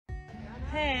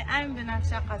Hey, I'm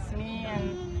Binafsha Qasmi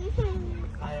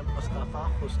I am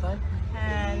Mustafa Hussein.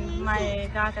 and my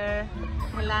daughter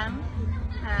Hulam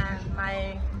and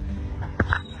my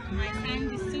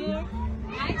friend Jesoor.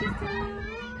 Hi Jesoor.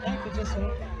 Thank you,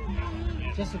 Jesoor.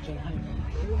 Jesoor, hi.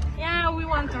 Yeah, we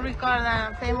want to record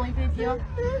a family video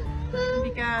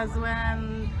because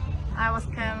when I was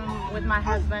came with my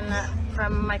husband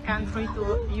from my country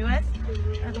to US,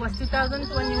 it was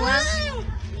 2021.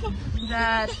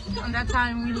 On that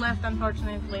time we left,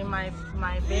 unfortunately, my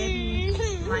baby,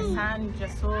 my son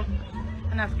Jesoor,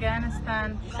 in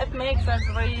Afghanistan. It makes us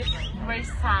very, very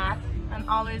sad, and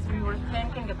always we were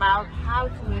thinking about how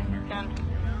we can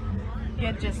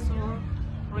get Jesoor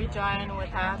rejoin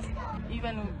with us.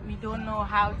 Even we don't know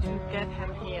how to get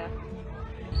him here.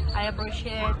 I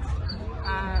appreciate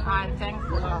and I'm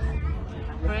thankful of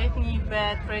Brittany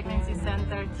Bed Pregnancy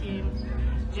Center team,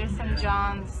 Jason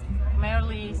Johns,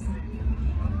 Marylis,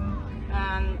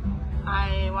 and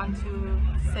I want to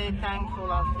say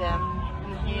thankful of them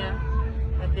in here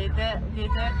that they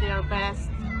did their best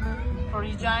for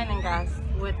rejoining us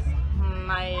with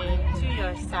my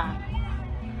 2-year son.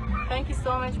 Thank you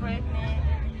so much, Brittany.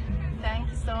 Thank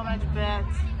you so much, Beth,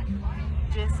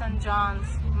 Jason Johns,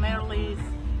 Marylis.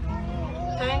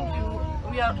 Thank you.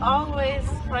 We are always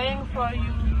praying for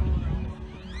you.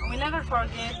 We never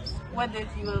forget what did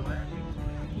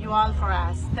you all for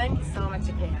us. Thank you so much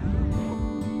again.